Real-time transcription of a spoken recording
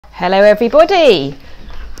Hello everybody,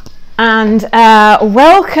 and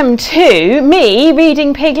welcome to me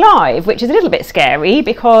reading Pig Live, which is a little bit scary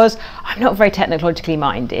because I'm not very technologically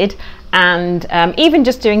minded, and even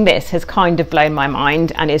just doing this has kind of blown my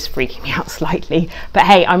mind and is freaking me out slightly. But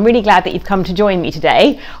hey, I'm really glad that you've come to join me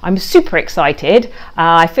today. I'm super excited.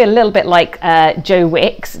 I feel a little bit like Joe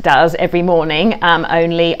Wicks does every morning,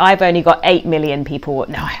 only I've only got 8 million people.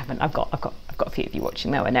 No, I haven't. I've got a few of you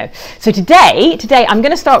watching now, I know. So today I'm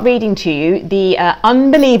going to start reading to you the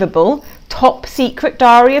unbelievable top secret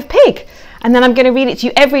diary of Pig, and then I'm going to read it to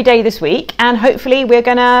you every day this week, and hopefully we're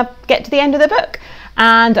going to get to the end of the book.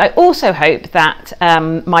 And I also hope that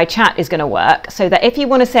my chat is going to work, so that if you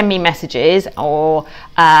want to send me messages or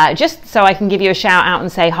just so I can give you a shout out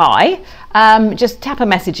and say hi, just tap a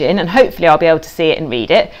message in and hopefully I'll be able to see it and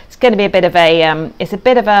read it. It's going to be a bit of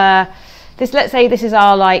a let's say this is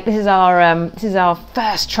our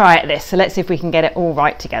first try at this, so let's see if we can get it all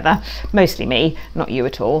right together. Mostly me, not you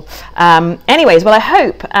at all. Anyways, well, I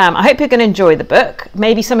hope you're going to enjoy the book.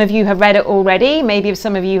 Maybe some of you have read it already, maybe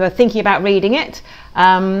some of you are thinking about reading it,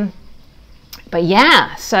 but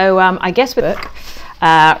yeah, so I guess with the book.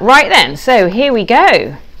 Right then, so here we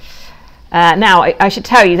go. Now I should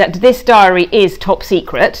tell you that this diary is top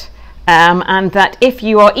secret, and that if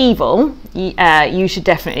you are evil, you should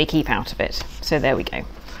definitely keep out of it. So there we go.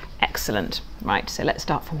 Excellent. Right, so let's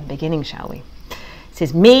start from the beginning, shall we? It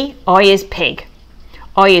says, me, I is Pig.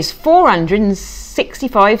 I is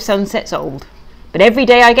 465 sunsets old, but every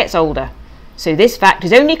day I gets older. So this fact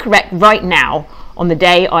is only correct right now on the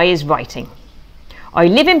day I is writing. I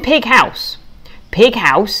live in Pig House. Pig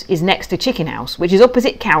House is next to Chicken House, which is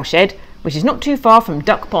opposite Cowshed, which is not too far from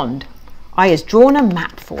Duck Pond. I has drawn a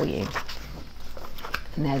map for you.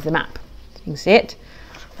 And there's the map. You can see it.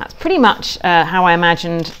 That's pretty much how I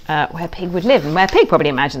imagined where Pig would live, and where Pig probably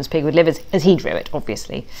imagines Pig would live as he drew it,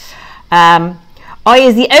 obviously. I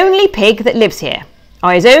is the only pig that lives here.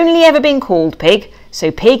 I has only ever been called Pig, so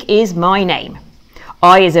Pig is my name.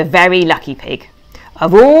 I is a very lucky pig.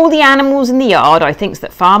 Of all the animals in the yard, I thinks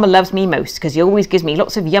that Farmer loves me most because he always gives me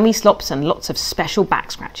lots of yummy slops and lots of special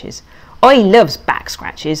back scratches. I loves back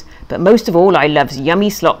scratches, but most of all I loves yummy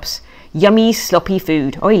slops, yummy sloppy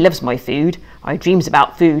food. I loves my food. I dreams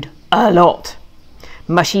about food a lot.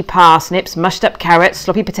 Mushy parsnips, mushed up carrots,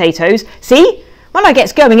 sloppy potatoes. See? When I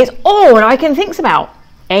gets going, it's all I can think about.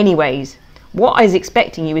 Anyways, what I was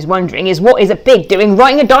expecting you is wondering is what is a pig doing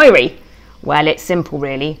writing a diary? Well, it's simple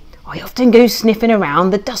really. I often go sniffing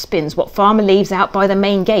around the dustbins what Farmer leaves out by the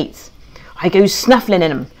main gates. I go snuffling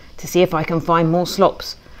in them to see if I can find more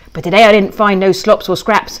slops. But today I didn't find no slops or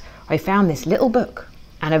scraps. I found this little book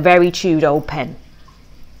and a very chewed old pen.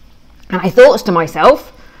 And I thought to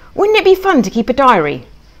myself, wouldn't it be fun to keep a diary?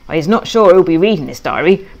 I was not sure who'll be reading this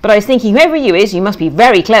diary, but I was thinking whoever you is, you must be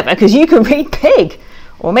very clever because you can read Pig.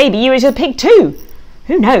 Or maybe you is a pig too.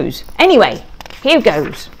 Who knows? Anyway, here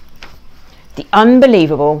goes. The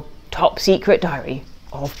unbelievable top secret diary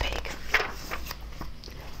of Pig.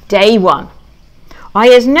 Day 1. I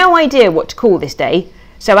has no idea what to call this day,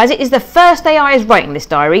 so as it is the first day I is writing this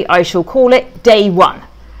diary, I shall call it Day 1,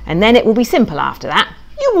 and then it will be simple after that.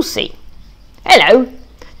 You will see. Hello.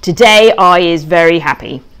 Today I is very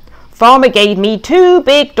happy. Farmer gave me 2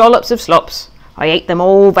 big dollops of slops. I ate them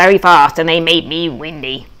all very fast and they made me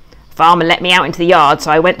windy. Farmer let me out into the yard,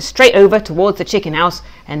 so I went straight over towards the chicken house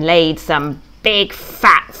and laid some big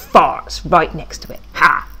fat farts right next to it.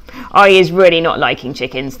 Ha! I is really not liking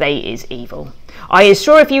chickens. They is evil. I is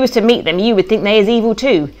sure if you was to meet them, you would think they is evil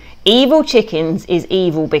too. Evil chickens is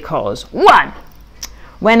evil because 1.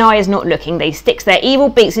 When I is not looking, they sticks their evil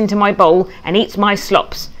beaks into my bowl and eats my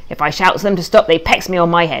slops. If I shouts them to stop, they pecks me on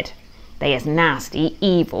my head. They has nasty,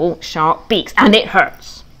 evil, sharp beaks, and it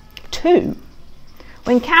hurts. 2.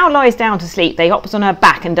 When Cow lies down to sleep, they hops on her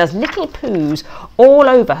back and does little poos all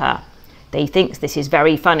over her. They thinks this is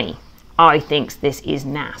very funny. I thinks this is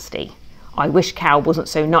nasty. I wish Cow wasn't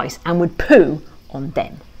so nice and would poo on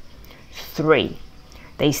them. 3.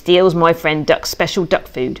 They steals my friend Duck's special duck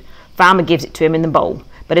food. Farmer gives it to him in the bowl.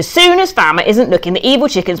 But as soon as Farmer isn't looking, the evil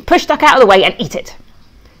chickens push Duck out of the way and eat it.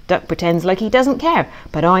 Duck pretends like he doesn't care,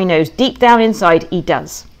 but I knows deep down inside he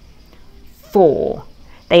does. 4.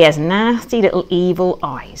 They has nasty little evil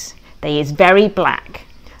eyes. They is very black,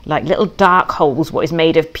 like little dark holes what is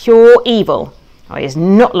made of pure evil. I is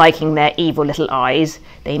not liking their evil little eyes.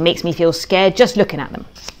 They makes me feel scared just looking at them.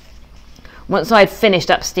 Once I'd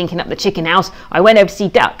finished up stinking up the chicken house, I went over to see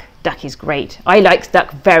Duck. Duck is great. I likes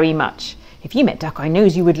Duck very much. If you met Duck, I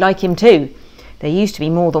knows you would like him too. There used to be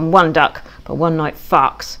more than one Duck, but one night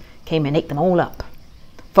Fox came and ate them all up.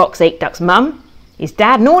 Fox ate Duck's mum, his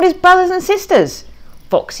dad, and all his brothers and sisters.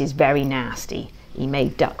 Fox is very nasty. He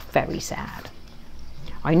made Duck very sad.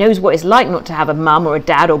 I knows what it's like not to have a mum or a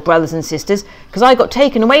dad or brothers and sisters, because I got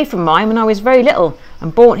taken away from mine when I was very little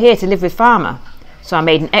and brought here to live with Farmer. So I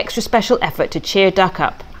made an extra special effort to cheer Duck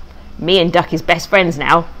up. Me and Duck is best friends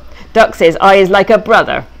now. Duck says I is like a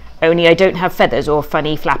brother, only I don't have feathers or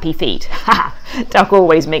funny flappy feet. Ha! Duck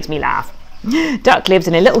always makes me laugh. Duck lives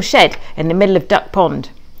in a little shed in the middle of Duck Pond.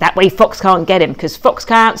 That way Fox can't get him, because Fox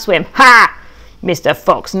can't swim. Ha! Mr.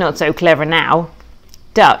 Fox not so clever now.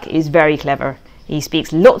 Duck is very clever. He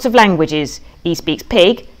speaks lots of languages. He speaks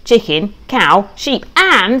pig, chicken, cow, sheep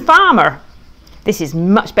and farmer. This is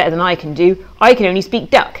much better than I can do. I can only speak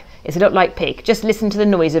duck. It's a lot like pig. Just listen to the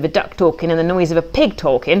noise of a duck talking and the noise of a pig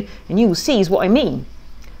talking and you will see what I mean.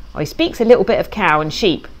 I speaks a little bit of cow and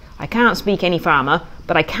sheep. I can't speak any farmer,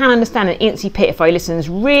 but I can understand an incy pit if I listens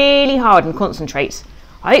really hard and concentrates.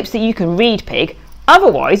 I hopes that you can read pig,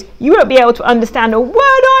 otherwise you won't be able to understand a word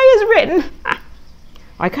I has written.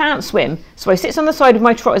 I can't swim, so I sits on the side of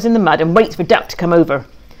my trotters in the mud and waits for Duck to come over.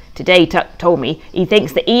 Today Duck told me he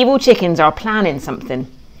thinks the evil chickens are planning something.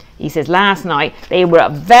 He says last night they were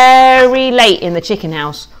up very late in the chicken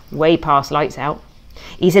house, way past lights out.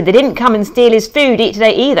 He said they didn't come and steal his food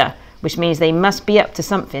today either, which means they must be up to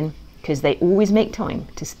something, because they always make time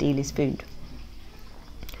to steal his food.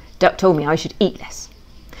 Duck told me I should eat less.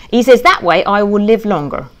 He says that way I will live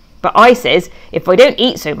longer. But I says, if I don't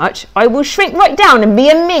eat so much, I will shrink right down and be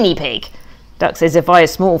a mini pig. Duck says if I a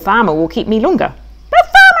small farmer will keep me longer. But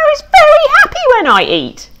Farmer is very happy when I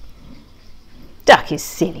eat. Duck is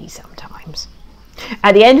silly sometimes.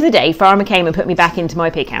 At the end of the day, Farmer came and put me back into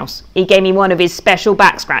my pig house. He gave me one of his special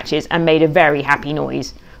back scratches and made a very happy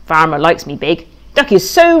noise. Farmer likes me big. Duck is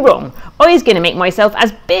so wrong. I's going to make myself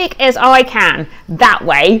as big as I can. That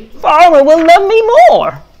way, Farmer will love me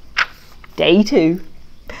more. Day 2.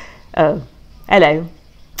 Oh, hello.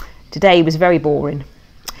 Today was very boring.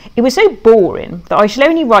 It was so boring that I shall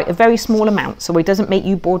only write a very small amount so it doesn't make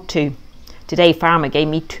you bored too. Today Farmer gave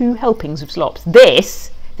me 2 helpings of slops. This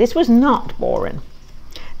was not boring.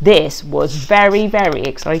 This was very, very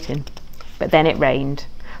exciting. But then it rained.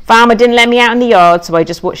 Farmer didn't let me out in the yard, so I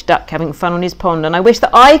just watched Duck having fun on his pond, and I wish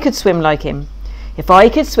that I could swim like him. If I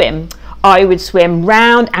could swim, I would swim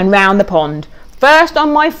round and round the pond, first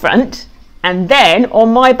on my front and then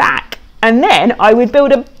on my back, and then I would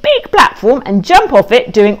build a big platform and jump off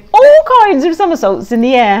it doing all kinds of somersaults in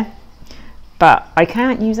the air. But I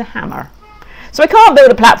can't use a hammer, so I can't build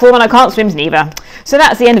a platform and I can't swim neither. So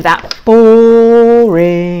that's the end of that.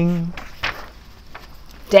 Boring.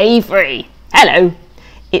 Day 3. Hello.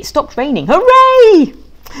 It stopped raining. Hooray!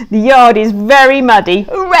 The yard is very muddy.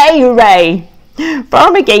 Hooray, hooray!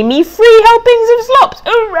 Farmer gave me 3 helpings of slops.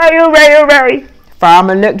 Hooray, hooray, hooray!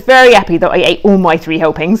 Farmer looked very happy that I ate all my 3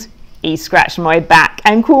 helpings. He scratched my back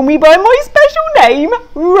and called me by my special name,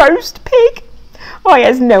 Roast Pig. I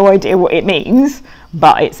has no idea what it means,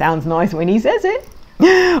 but it sounds nice when he says it.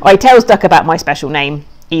 I tells Duck about my special name.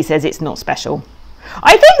 He says it's not special.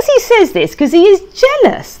 I thinks he says this because he is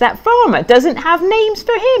jealous that Farmer doesn't have names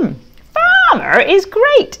for him. Farmer is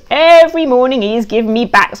great. Every morning he is giving me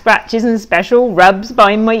back scratches and special rubs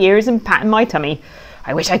behind my ears and patting my tummy.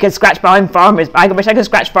 I wish I could scratch behind Farmer's back. I wish I could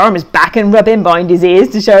scratch Farmer's back and rub him behind his ears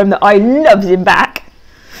to show him that I loves him back.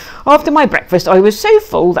 After my breakfast, I was so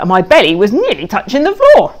full that my belly was nearly touching the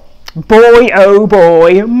floor. Boy, oh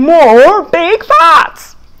boy, more big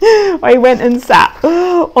fats. I went and sat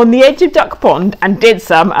on the edge of Duck Pond and did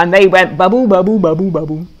some, and they went bubble, bubble, bubble,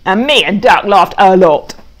 bubble. And me and Duck laughed a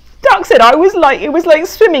lot. Duck said it was like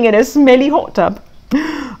swimming in a smelly hot tub.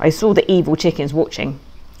 I saw the evil chickens watching.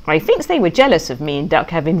 I thinks they were jealous of me and Duck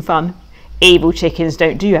having fun. Evil chickens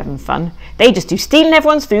don't do having fun. They just do stealing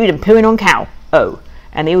everyone's food and pooing on cow. Oh,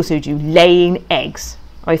 and they also do laying eggs.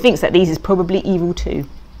 I thinks that these is probably evil too.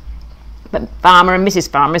 But Farmer and Mrs.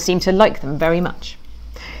 Farmer seem to like them very much.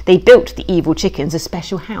 They built the evil chickens a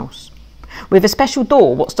special house with a special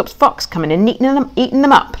door what stops Fox coming and eating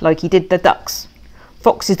them up like he did the ducks.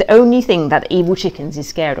 Fox is the only thing that the evil chickens is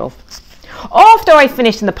scared of. After I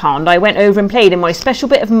finished in the pond, I went over and played in my special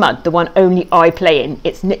bit of mud, the one only I play in.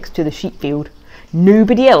 It's next to the sheep field.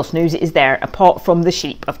 Nobody else knows it is there apart from the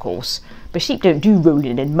sheep, of course. But sheep don't do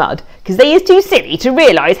rolling in mud because they is too silly to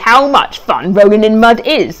realise how much fun rolling in mud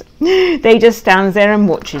is. They just stands there and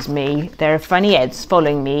watches me. Their funny heads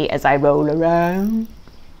following me as I roll around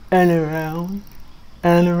and around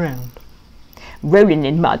and around. Rolling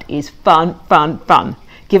in mud is fun, fun, fun.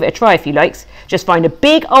 Give it a try if you likes. Just find a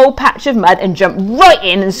big old patch of mud and jump right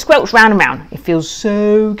in and squelch round and round. It feels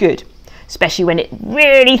so good, especially when it's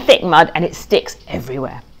really thick mud and it sticks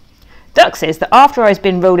everywhere. Duck says that after I've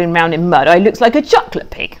been rolling around in mud, I looks like a chocolate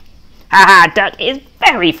pig. Ha ha, Duck is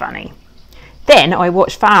very funny. Then I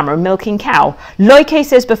watch Farmer milking cow. Like I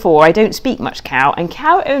says before, I don't speak much cow, and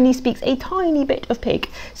cow only speaks a tiny bit of pig,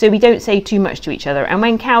 so we don't say too much to each other, and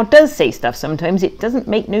when cow does say stuff sometimes it doesn't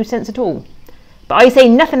make no sense at all. But I say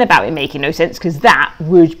nothing about it making no sense, because that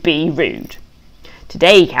would be rude.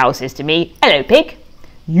 Today cow says to me, "Hello pig,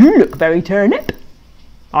 you look very turnip."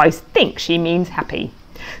 I think she means happy,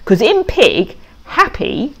 because in pig,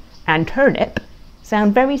 happy and turnip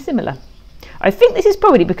sound very similar. I think this is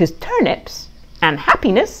probably because turnips and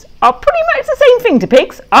happiness are pretty much the same thing to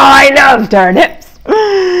pigs. I love turnips.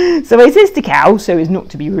 So I says to cow, so as not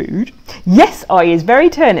to be rude, "Yes, I is very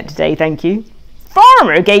turnip today, thank you."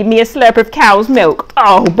 Farmer gave me a slurp of cow's milk.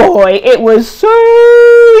 Oh boy, it was so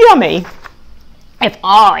yummy. If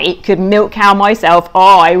I could milk cow myself,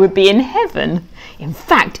 I would be in heaven. In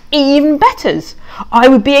fact, even betters. I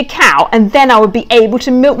would be a cow and then I would be able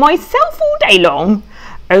to milk myself all day long.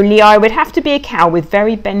 Only I would have to be a cow with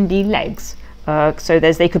very bendy legs, so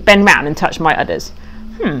they could bend round and touch my udders.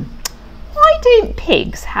 Why don't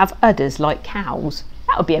pigs have udders like cows?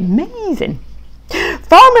 That would be amazing.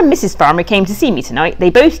 Farmer and Mrs. Farmer came to see me tonight. They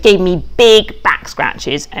both gave me big back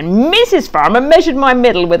scratches, and Mrs. Farmer measured my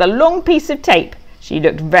middle with a long piece of tape. She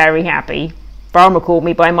looked very happy. Farmer called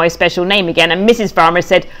me by my special name again, and Mrs. Farmer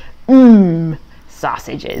said,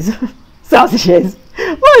 sausages." Sausages.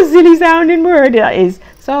 What a silly sounding word that is.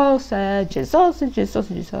 Sausages, sausages,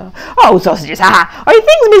 sausages. Oh, sausages, ha! I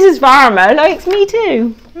think Mrs. Farmer likes me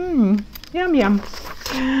too. Yum, yum.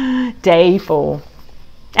 Day 4.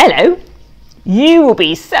 Hello. You will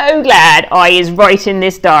be so glad I is writing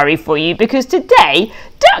this diary for you, because today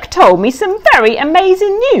Duck told me some very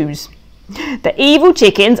amazing news. The evil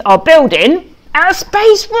chickens are building a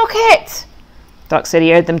space rocket. Duck said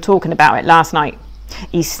he heard them talking about it last night.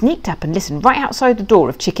 He sneaked up and listened right outside the door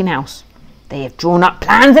of Chicken House. They have drawn up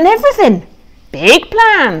plans and everything. Big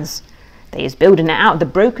plans. They is building it out of the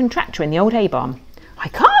broken tractor in the old hay barn. I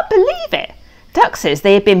can't believe it. Duck says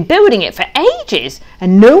they have been building it for ages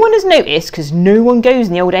and no one has noticed, because no one goes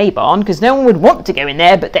in the old hay barn, because no one would want to go in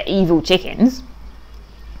there but the evil chickens,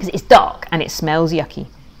 because it's dark and it smells yucky.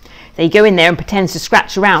 They go in there and pretends to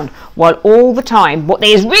scratch around, while all the time what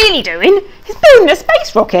they is really doing is building a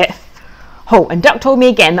space rocket. Oh, and Duck told me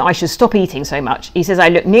again that I should stop eating so much. He says I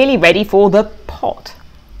look nearly ready for the pot.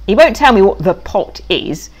 He won't tell me what the pot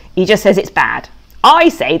is. He just says it's bad. I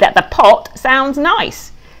say that the pot sounds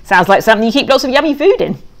nice. Sounds like something you keep lots of yummy food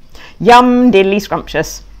in. Yum diddly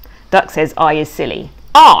scrumptious. Duck says I is silly.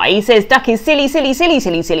 I says Duck is silly, silly, silly,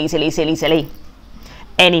 silly, silly, silly, silly, silly.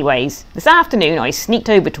 Anyways, this afternoon I sneaked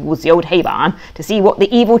over towards the old hay barn to see what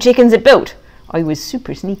the evil chickens had built. I was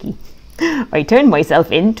super sneaky. I turned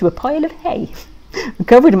myself into a pile of hay.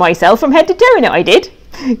 Covered myself from head to toe in it, I did.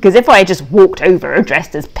 Because if I had just walked over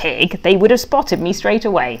dressed as pig, they would have spotted me straight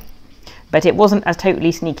away. But it wasn't as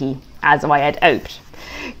totally sneaky as I had hoped.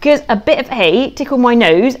 Because a bit of hay tickled my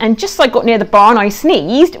nose, and just as I got near the barn I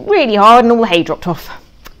sneezed really hard and all the hay dropped off.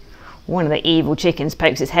 One of the evil chickens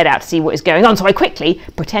pokes his head out to see what is going on, so I quickly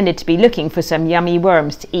pretended to be looking for some yummy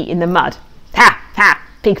worms to eat in the mud. Ha! Ha!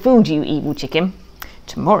 Pig fooled you, evil chicken.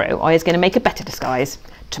 Tomorrow I is going to make a better disguise.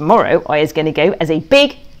 Tomorrow I is going to go as a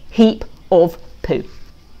big heap of poo.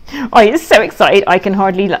 I is so excited I can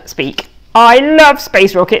hardly speak. I love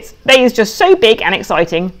space rockets. They is just so big and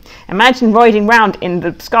exciting. Imagine riding round in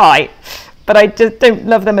the sky, but I just don't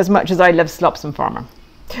love them as much as I love Slops and Farmer.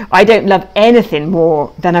 I don't love anything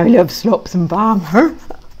more than I love Slops and Farmer.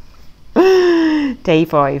 Day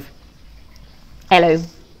 5. Hello.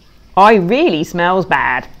 I really smells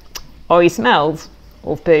bad. I smells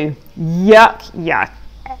of poo. Yuck, yuck.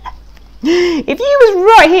 If you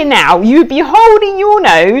was right here now, you would be holding your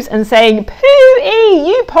nose and saying, "Poo-ee,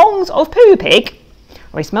 you pongs of poo pig."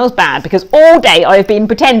 Or he smells bad because all day I have been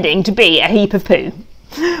pretending to be a heap of poo.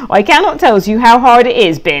 I cannot tell you how hard it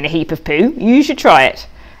is being a heap of poo. You should try it.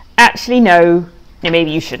 Actually, no,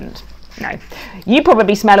 maybe you shouldn't. No, you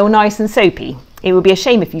probably smell all nice and soapy. It would be a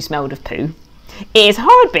shame if you smelled of poo. It is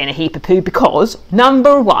hard being a heap of poo because,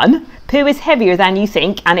 number 1, poo is heavier than you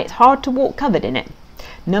think and it's hard to walk covered in it.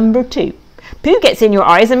 Number 2, poo gets in your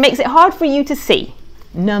eyes and makes it hard for you to see.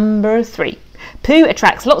 Number 3, poo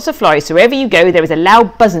attracts lots of flies, so wherever you go there is a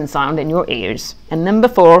loud buzzing sound in your ears. And number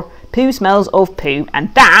 4, poo smells of poo,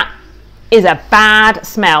 and that is a bad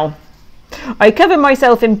smell. I cover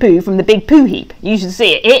myself in poo from the big poo heap. You should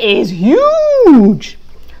see it. It is huge.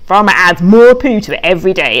 Farmer adds more poo to it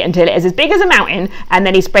every day until it is as big as a mountain, and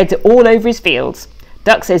then he spreads it all over his fields.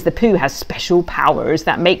 Duck says the poo has special powers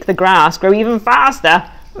that make the grass grow even faster.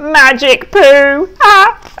 Magic poo!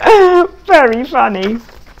 Ha! Very funny.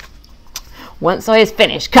 Once I was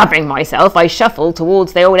finished covering myself, I shuffled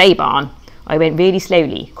towards the old hay barn. I went really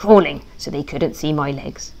slowly, crawling so they couldn't see my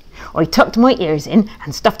legs. I tucked my ears in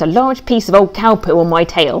and stuffed a large piece of old cow poo on my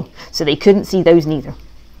tail so they couldn't see those neither.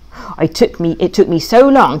 It took me so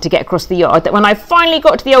long to get across the yard that when I finally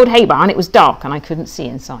got to the old hay barn, it was dark and I couldn't see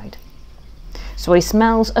inside. So I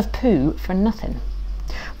smells of poo for nothing.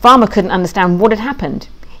 Farmer couldn't understand what had happened.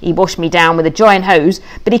 He washed me down with a giant hose,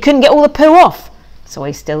 but he couldn't get all the poo off, so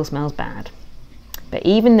I still smells bad. But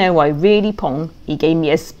even though I really pong, he gave me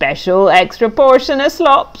a special extra portion of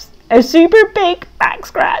slops, a super big back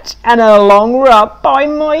scratch, and a long rub by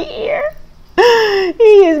my ear.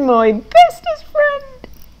 He is my bestest friend.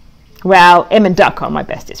 Well, him and Duck are my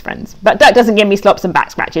bestest friends, but Duck doesn't give me slops and back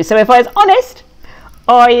scratches, so if I was honest,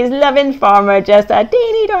 I is loving Farmer just a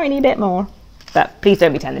teeny tiny bit more. But please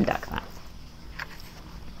don't be telling Duck that.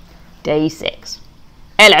 Day 6.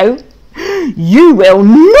 Hello. You will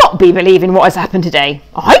not be believing what has happened today.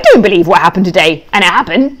 I don't believe what happened today, and it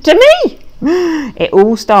happened to me. It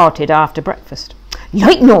all started after breakfast.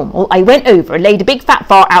 Like normal, I went over and laid a big fat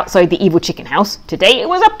fart outside the evil chicken house. Today it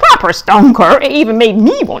was a proper stonker. It even made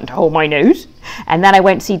me want to hold my nose. And then I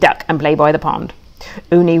went to see Duck and play by the pond.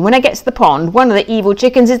 Only when I get to the pond, one of the evil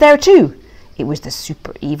chickens is there too. It was the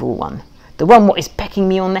super evil one. The one what is pecking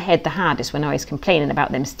me on the head the hardest when I was complaining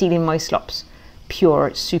about them stealing my slops.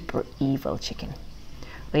 Pure super evil chicken.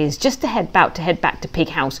 I was just about to head back to Pig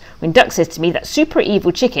House when Duck says to me that super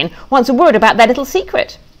evil chicken wants a word about their little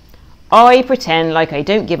secret. I pretend like I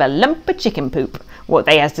don't give a lump of chicken poop what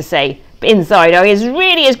they has to say, but inside I is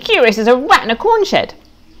really as curious as a rat in a corn shed.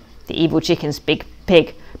 The evil chickens speak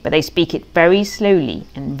pig, but they speak it very slowly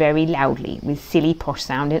and very loudly with silly posh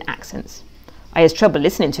sounding accents. I has trouble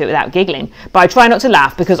listening to it without giggling, but I try not to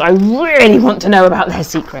laugh because I really want to know about their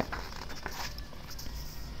secret.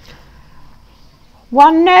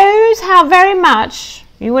 One knows how very much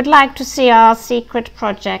you would like to see our secret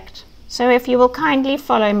project. So if you will kindly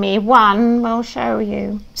follow me, one will show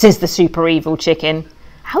you, says the super evil chicken.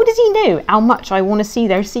 How does he know how much I want to see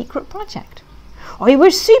their secret project? I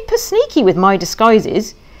was super sneaky with my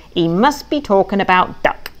disguises. He must be talking about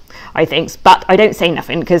Duck, I thinks, but I don't say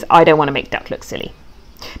nothing because I don't want to make Duck look silly.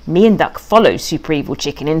 Me and Duck follow super evil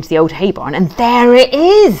chicken into the old hay barn, and there it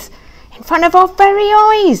is, in front of our very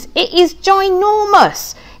eyes. It is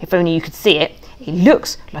ginormous. If only you could see it. It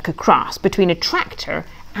looks like a cross between a tractor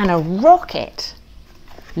and a rocket,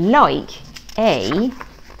 like a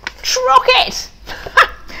trocket.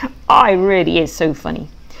 I really is so funny.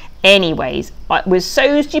 Anyways, it was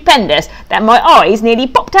so stupendous that my eyes nearly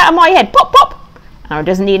popped out of my head. Pop, pop. Now it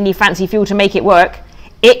doesn't need any fancy fuel to make it work.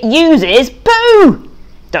 It uses poo.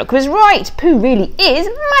 Duck was right. Poo really is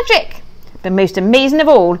magic. But most amazing of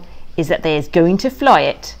all is that they is going to fly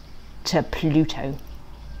it to Pluto.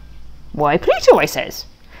 Why Pluto, I says.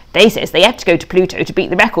 They says they have to go to Pluto to beat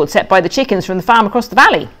the record set by the chickens from the farm across the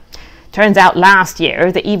valley. Turns out last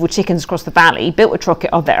year, the evil chickens across the valley built a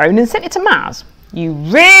rocket of their own and sent it to Mars. You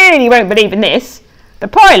really won't believe in this. The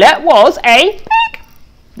pilot was a pig.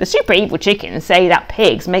 The super evil chickens say that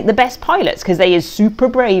pigs make the best pilots because they is super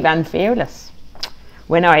brave and fearless.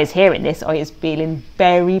 When I is hearing this, I is feeling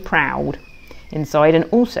very proud inside and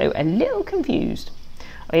also a little confused.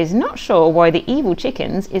 I is not sure why the evil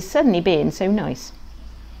chickens is suddenly being so nice.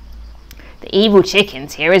 The evil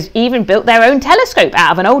chickens here has even built their own telescope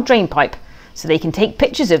out of an old drain pipe so they can take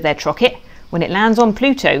pictures of their trocket when it lands on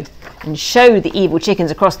Pluto and show the evil chickens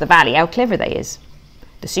across the valley how clever they is.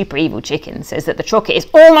 The super evil chicken says that the trocket is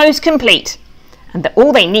almost complete and that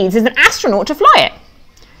all they need is an astronaut to fly it.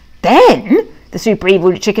 Then the super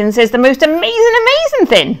evil chicken says the most amazing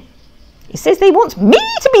thing. It says they want me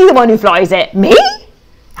to be the one who flies it. Me?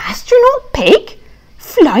 Astronaut pig?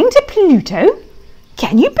 Flying to Pluto?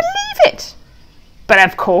 Can you believe it? But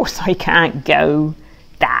of course I can't go.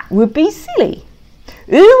 That would be silly.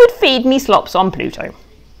 Who would feed me slops on Pluto?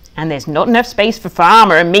 And there's not enough space for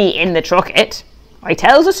Farmer and me in the trocket. I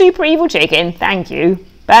tells the super evil chicken, thank you,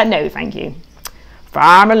 but no thank you.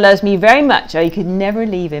 Farmer loves me very much, I could never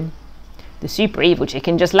leave him. The super evil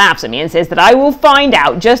chicken just laughs at me and says that I will find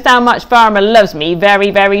out just how much Farmer loves me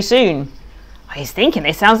very soon. I was thinking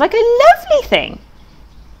this sounds like a lovely thing.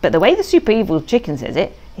 But the way the super evil chicken says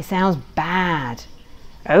it, it sounds bad.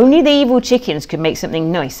 Only the evil chickens could make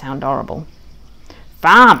something nice sound horrible.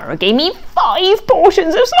 Farmer gave me 5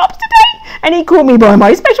 portions of slops today, and he called me by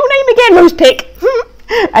my special name again, roast pig.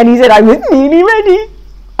 And he said I was nearly ready.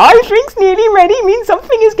 I think's nearly ready means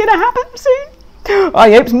something is going to happen soon.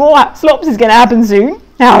 I hopes more slops is going to happen soon.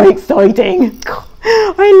 How exciting.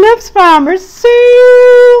 I love Farmer so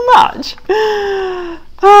much.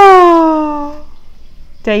 Oh.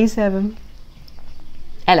 Day 7.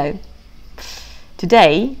 Hello.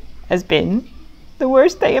 Today has been the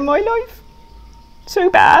worst day of my life. So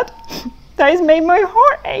bad that has made my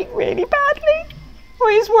heart ache really badly.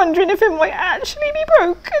 I was wondering if it might actually be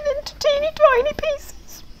broken into teeny tiny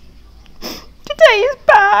pieces. Today is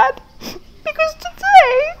bad because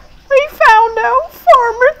today I found out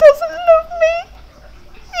Farmer doesn't love me.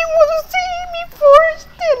 He wants to eat me for his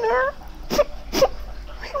dinner.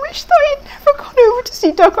 I wish that I had never gone over to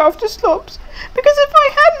see Duck after slops, because if I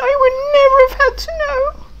hadn't I would never have had to know.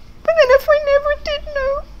 But then if I never did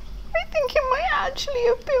know, I think it might actually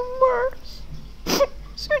have been worse.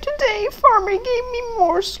 So today Farmer gave me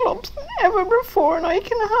more slops than ever before and I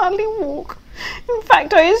can hardly walk. In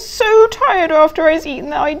fact, I was so tired after I was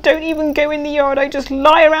eaten that I don't even go in the yard, I just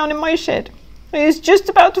lie around in my shed. I was just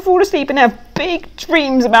about to fall asleep and have big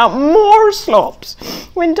dreams about more slops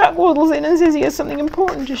when Duck waddles in and says he has something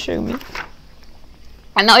important to show me.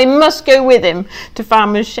 And I must go with him to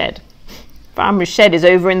Farmer's shed. Farmer's shed is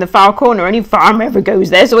over in the far corner. Only Farmer ever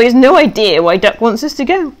goes there, so he has no idea why Duck wants us to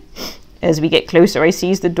go. As we get closer, I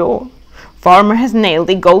seize the door. Farmer has nailed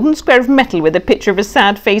a golden square of metal with a picture of a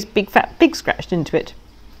sad-faced big fat pig scratched into it.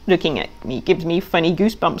 Looking at me gives me funny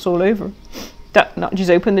goosebumps all over. Duck nudges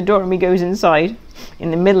open the door and we goes inside.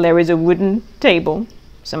 In the middle there is a wooden table,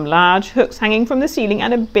 some large hooks hanging from the ceiling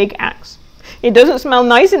and a big axe. It doesn't smell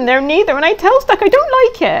nice in there neither, and I tells Duck I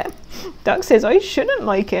don't like it. Duck says I shouldn't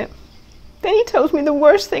like it. Then he tells me the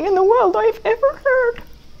worst thing in the world I've ever heard.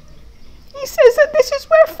 He says that this is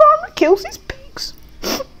where Farmer kills his pigs.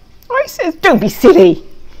 I says, don't be silly.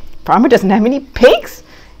 Farmer doesn't have any pigs.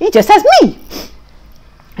 He just has me.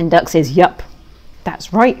 And Duck says, yup,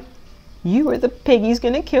 that's right. You are the pig he's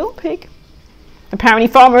going to kill, pig. Apparently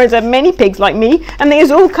Farmer has had many pigs like me, and they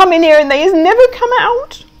has all come in here and they has never come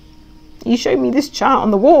out. He showed me this chart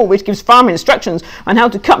on the wall which gives Farmer instructions on how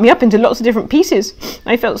to cut me up into lots of different pieces.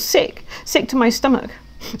 I felt sick to my stomach.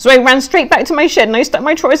 So I ran straight back to my shed and I stuck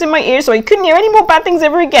my trotters in my ears so I couldn't hear any more bad things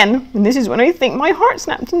ever again. And this is when I think my heart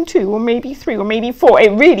snapped in 2 or maybe 3 or maybe 4.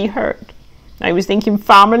 It really hurt. I was thinking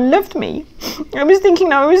Farmer loved me. I was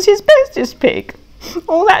thinking I was his bestest pig.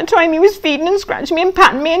 All that time he was feeding and scratching me and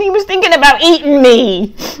patting me, and he was thinking about eating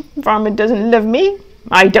me. Farmer doesn't love me.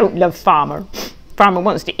 I don't love Farmer. Farmer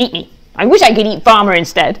wants to eat me. I wish I could eat Farmer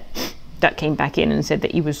instead. Duck came back in and said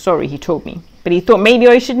that he was sorry he told me, but he thought maybe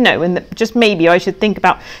I should know, and that just maybe I should think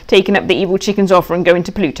about taking up the evil chicken's offer and going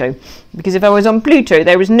to Pluto, because if I was on Pluto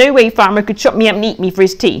there was no way Farmer could chop me up and eat me for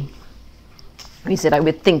his tea. He said I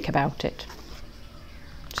would think about it.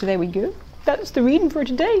 So there we go. That's the reading for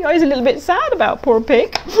today. I was a little bit sad about poor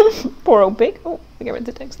pig. Poor old pig. Oh, I get rid of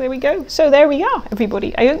the text. There we go. So there we are,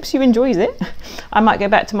 everybody. I hope you enjoys it. I might go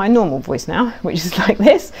back to my normal voice now, which is like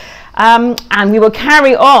this. And we will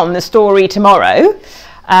carry on the story tomorrow.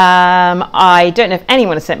 I don't know if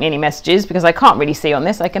anyone has sent me any messages because I can't really see on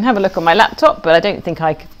this. I can have a look on my laptop, but I don't think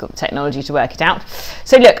I've got the technology to work it out.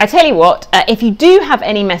 So look, I tell you what, if you do have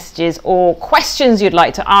any messages or questions you'd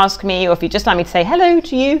like to ask me, or if you'd just like me to say hello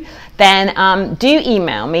to you, then do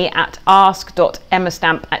email me at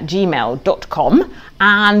ask.emerstamp@gmail.com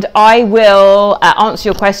and I will answer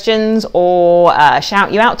your questions or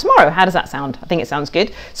shout you out tomorrow. How does that sound? I think it sounds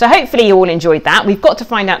good. So hopefully you all enjoyed that. We've got to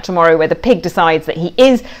find out tomorrow whether Pig decides that he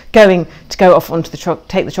is going to go off onto the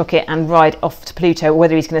take the chocket and ride off to Pluto, or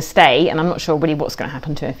whether he's going to stay, and I'm not sure really what's going to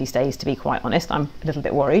happen to him if he stays, to be quite honest. I'm a little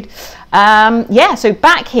bit worried. Yeah, so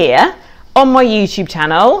back here on my YouTube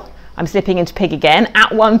channel, I'm slipping into Pig again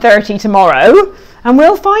at 1:30 tomorrow, and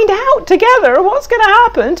we'll find out together what's going to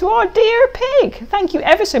happen to our dear Pig. Thank you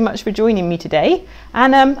ever so much for joining me today,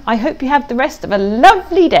 and I hope you have the rest of a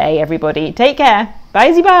lovely day, everybody. Take care.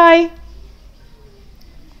 Bye-bye.